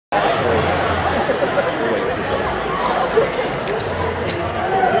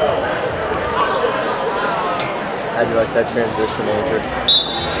that transition over.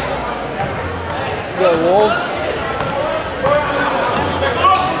 Go, Wolf.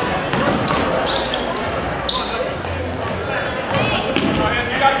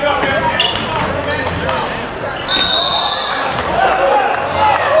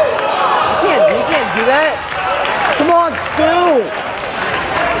 You can't do that. Come on, Stu.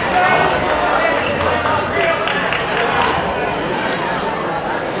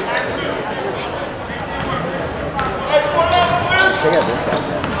 Check out this guy.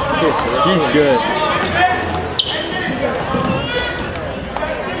 Seriously, he's good.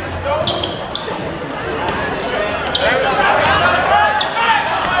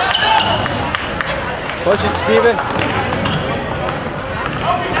 Push it, Steven.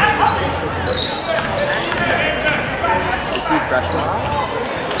 Is he freshman?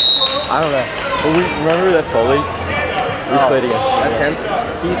 I don't know. But we remember that Foley? We played against him. That's him?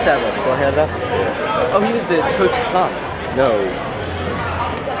 He used to have like forehand though? Yeah. Oh, he was the coach's son. No.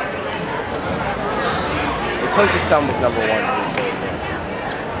 The coach's son was number 1.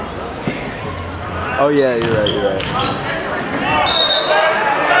 Oh yeah, you're right, you're right.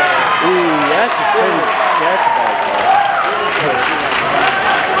 Ooh, that's a pretty, that's a bad call.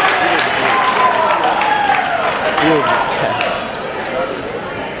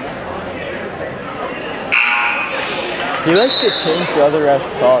 He likes to change the other ref's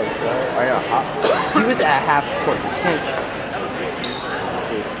calls, right? I know. He was at half court. You can't.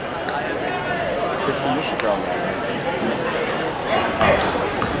 You should draw that.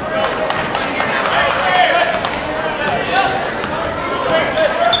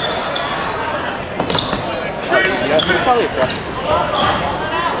 Yeah, he's probably a freshman.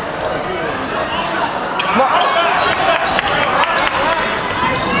 Come on.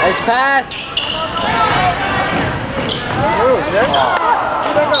 Nice pass. Ooh, there.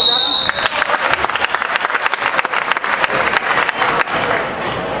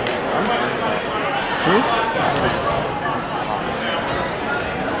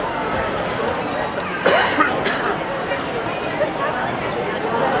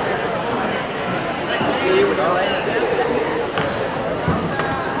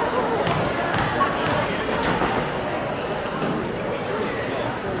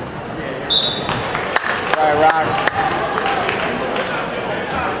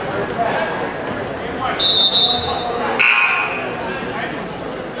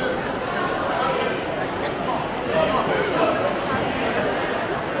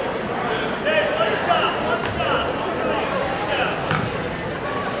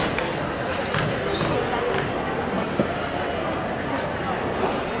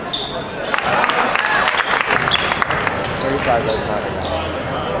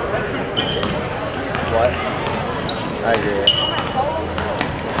 What? I agree.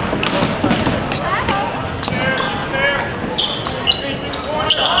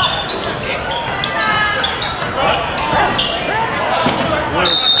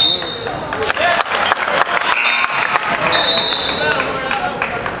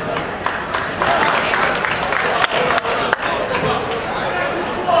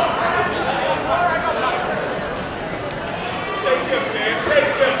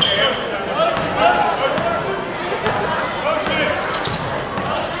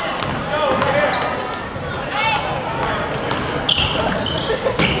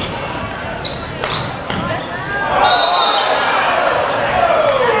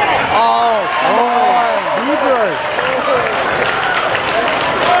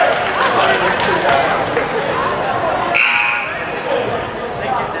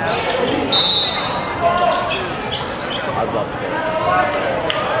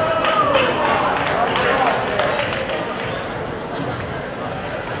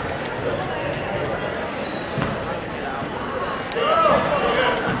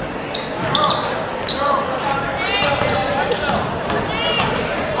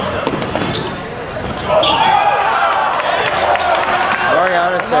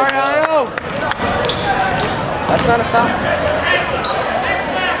 That's not a foul.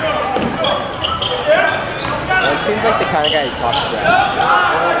 Well, it seems like the kind of guy who talks to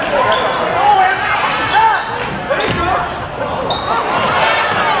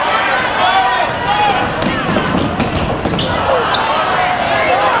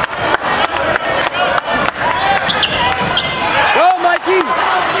Go, Mikey!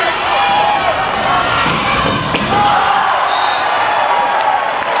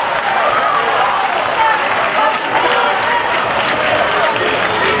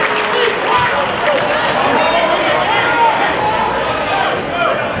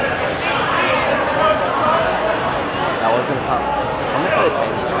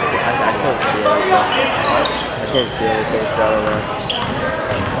 can't see anything, so I don't know.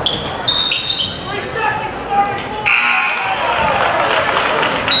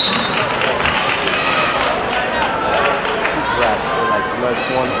 These refs are like most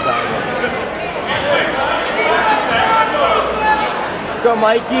one-sided. Let's go,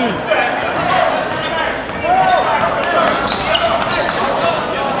 Mikey!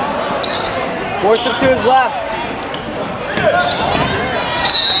 Force him to his left.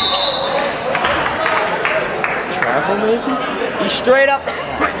 Travel maybe? He's straight up. Oh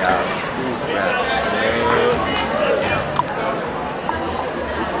my god. These refs.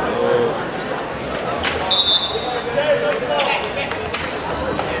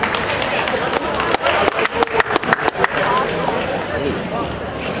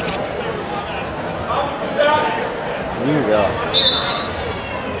 You go.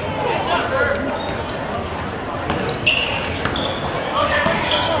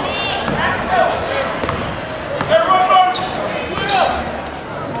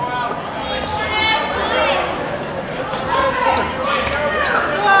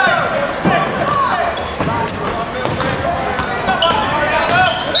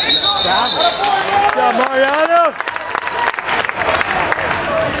 Mariano!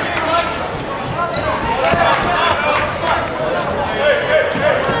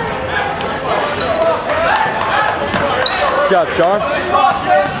 Good job, Sean.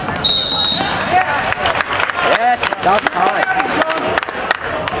 Yes, that's time.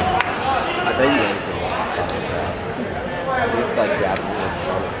 I bet you anything. It's like grabbing me and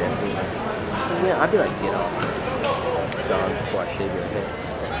Sean dancing. Yeah, I'd be like, get off. Sean, before I shave your head.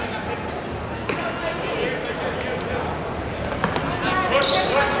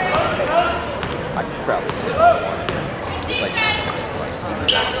 I could probably sit on one. Just like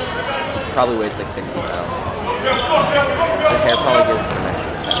probably weighs like 60 pounds. Okay, I'll probably get it for the next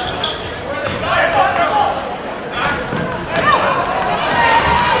one.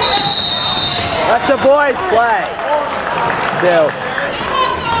 Let the boys play. Still.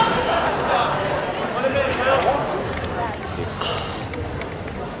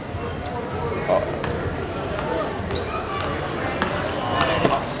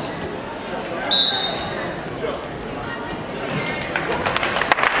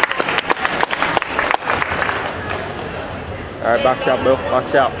 Alright, box out, Bill.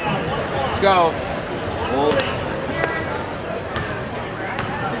 Box out. Let's go. Wolf.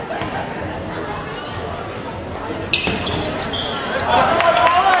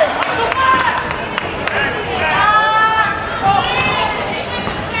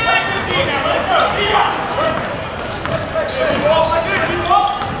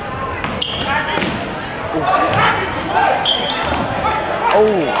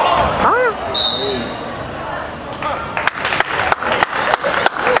 Oh.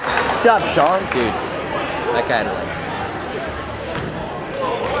 Shut up, Sean. Dude, that guy had like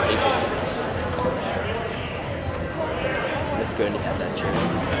 8. Let's go and have that chair.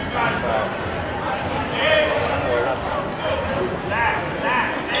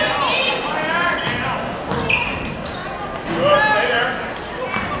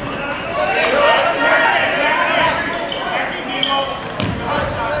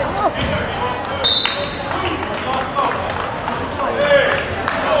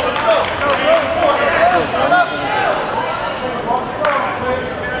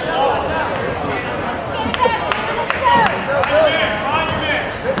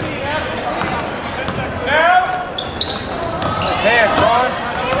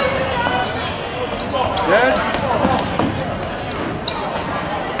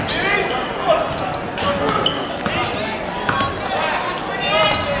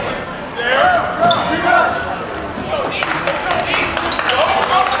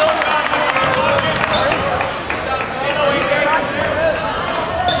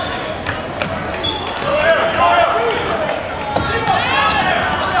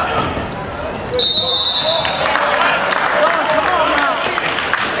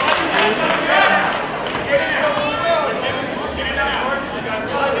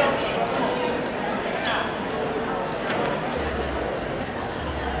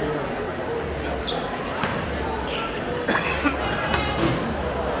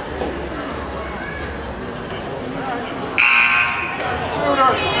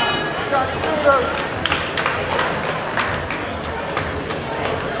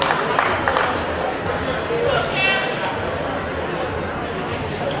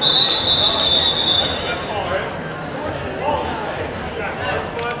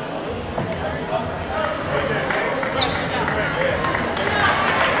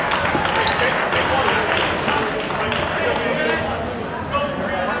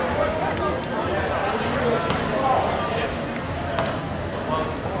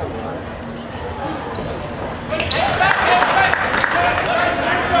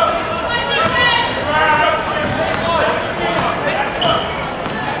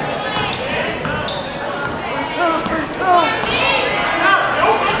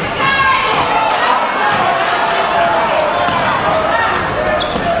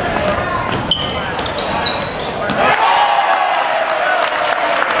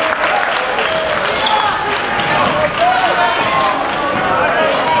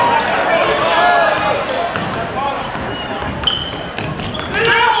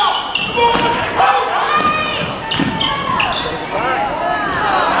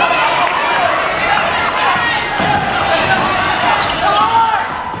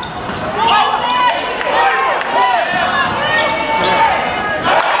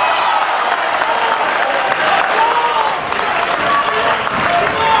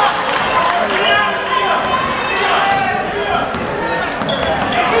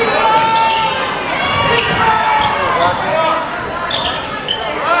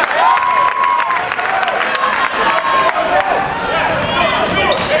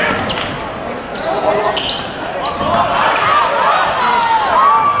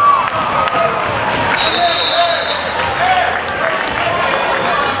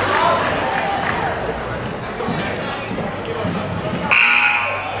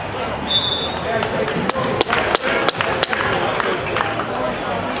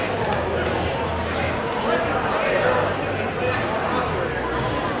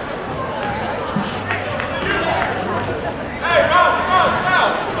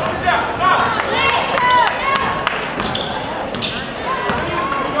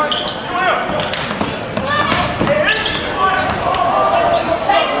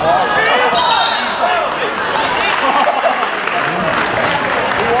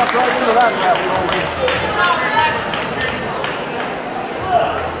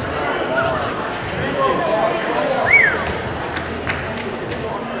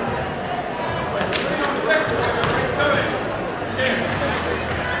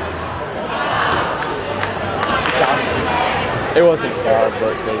 It wasn't far,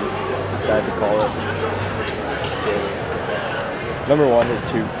 but they just decided to call it. Number 1 hit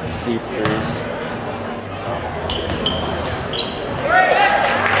 2 deep threes.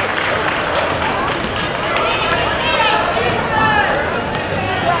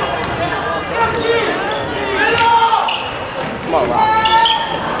 Come on, Rock.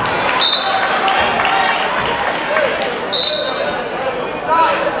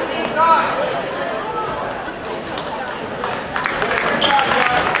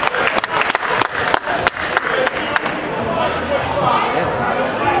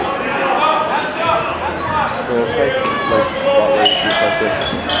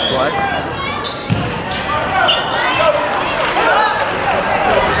 What?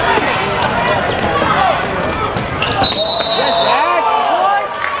 Yes, Jack! What?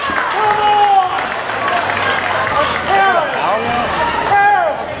 Come on! That's terrible!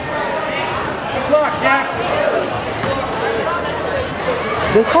 Terrible! Good luck, Jack!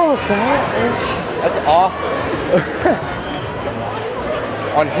 They call it that? That's awful.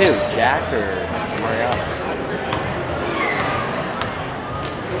 On who? Jack or Mariano?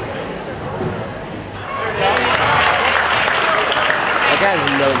 That guy has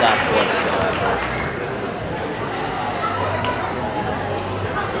no lap whatsoever.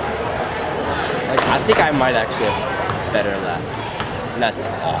 Like, I think I might actually have better lap. And that's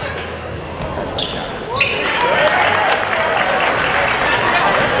awful. That's like that.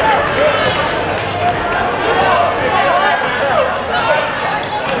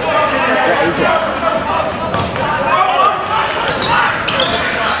 Where is it?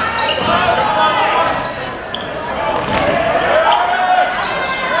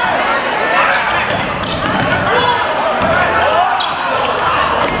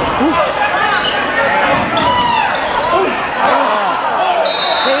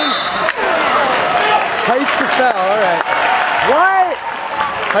 Alright. What?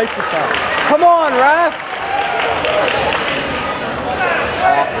 Heights of foul. Come on, ref!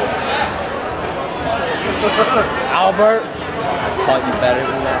 Awful. Albert, I taught you better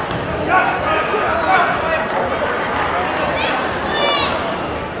than that.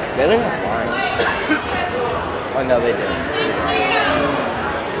 They don't have line. Oh no, they didn't.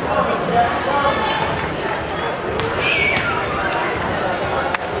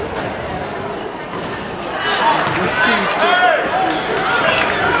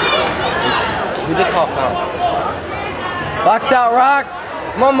 Who did call foul? Box out, Rock!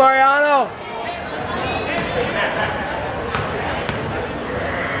 Come on, Mariano!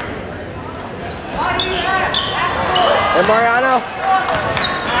 Hey, Mariano!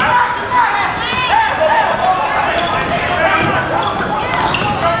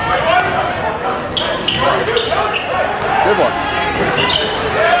 Good one.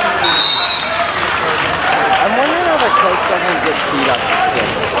 I'm wondering how the coach doesn't get beat up his kid.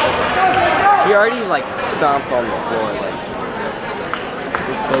 He already like stomped on the floor like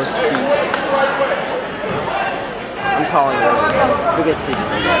with both feet. I'm calling it. Who gets hit?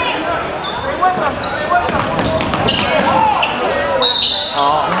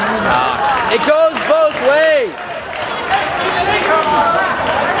 Oh my god. It goes both ways!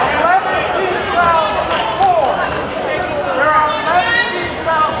 11 team fouls to 4. There are 11 team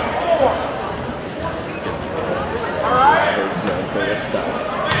fouls to 4. Alright? There's no for this stuff.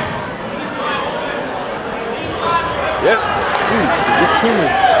 Yep. Dude, so this team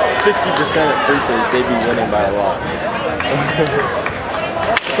is 50% at free throws. They'd be winning by a lot.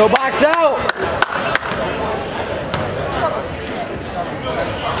 Go box out!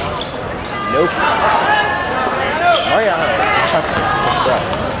 Nope. Mariano chucks it.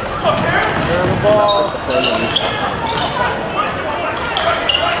 You're on the ball.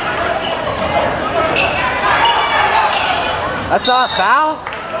 That's not a foul?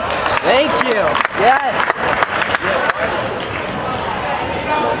 Thank you. Yes.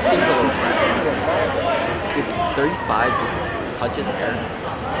 35 just touches air.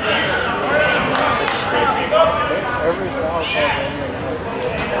 Every foul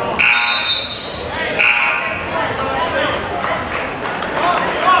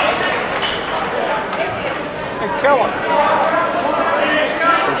and kill him.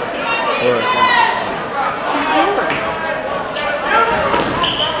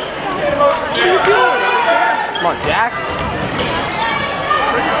 Come on, Jack.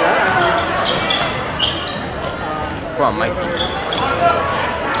 Come on, Mikey.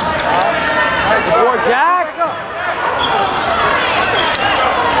 Support Jack.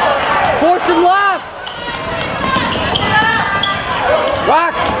 Force him left.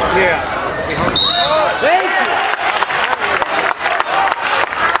 Rock. Yeah. Thank you.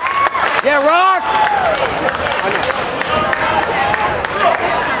 Yeah, Rock.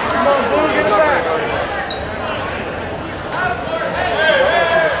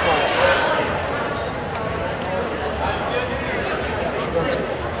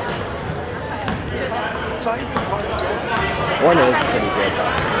 corner is pretty good.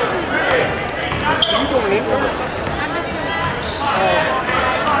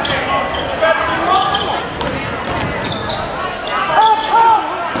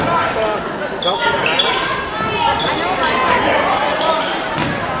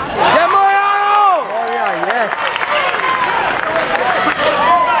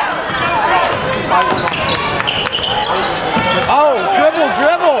 Oh,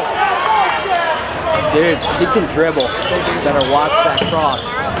 dribble! Dude, he can dribble. You better watch that cross.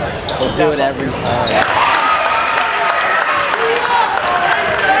 He'll do it every time.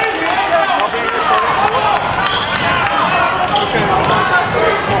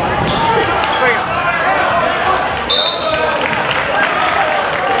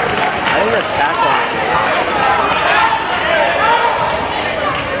 I think that's tackling.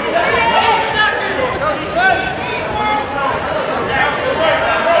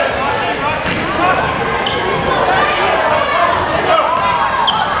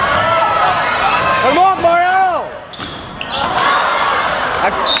 Come on, Mario!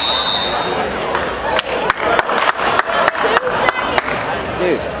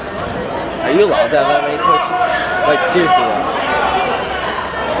 Dude, are you allowed to have that many coaches? Like, seriously though.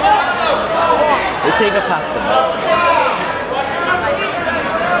 They take up half the ball.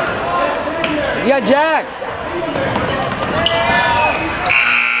 You got Jack!